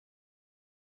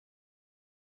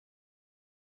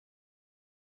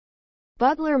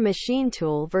Butler Machine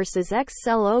Tool vs.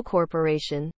 XLO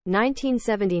Corporation,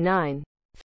 1979.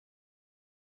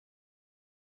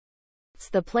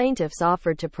 The plaintiffs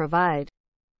offered to provide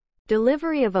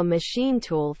delivery of a machine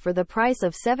tool for the price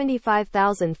of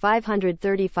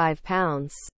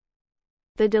 £75,535.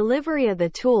 The delivery of the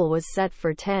tool was set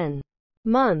for 10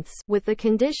 months, with the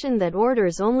condition that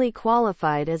orders only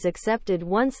qualified as accepted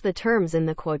once the terms in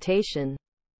the quotation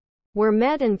were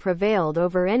met and prevailed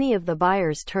over any of the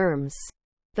buyer's terms.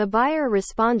 The buyer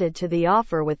responded to the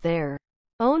offer with their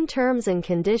own terms and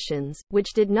conditions,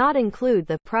 which did not include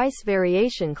the price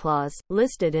variation clause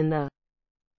listed in the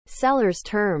seller's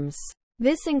terms.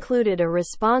 This included a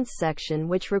response section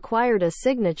which required a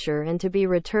signature and to be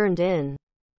returned in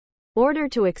order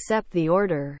to accept the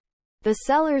order. The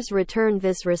sellers returned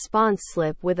this response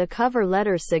slip with a cover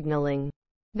letter signaling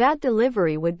that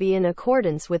delivery would be in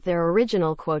accordance with their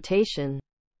original quotation.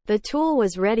 The tool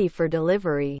was ready for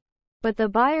delivery, but the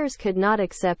buyers could not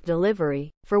accept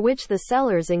delivery, for which the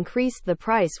sellers increased the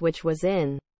price, which was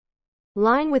in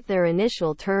line with their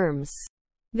initial terms.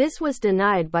 This was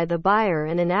denied by the buyer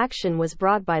and an action was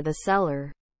brought by the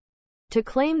seller to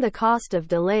claim the cost of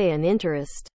delay and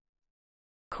interest.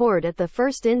 Court at the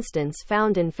first instance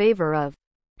found in favor of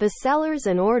the sellers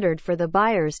and ordered for the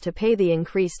buyers to pay the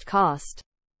increased cost.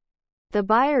 The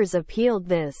buyers appealed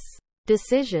this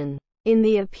decision. In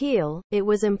the appeal, it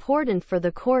was important for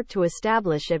the court to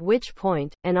establish at which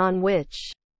point, and on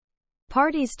which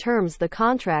parties' terms the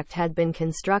contract had been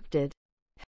constructed.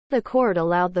 The court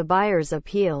allowed the buyer's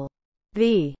appeal.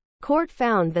 The court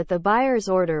found that the buyer's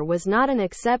order was not an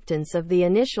acceptance of the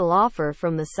initial offer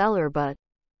from the seller but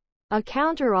a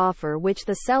counter-offer which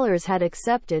the sellers had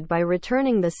accepted by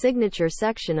returning the signature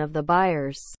section of the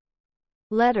buyer's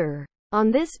letter. On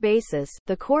this basis,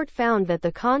 the court found that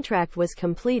the contract was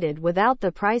completed without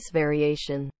the price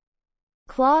variation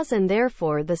clause and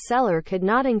therefore the seller could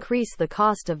not increase the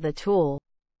cost of the tool.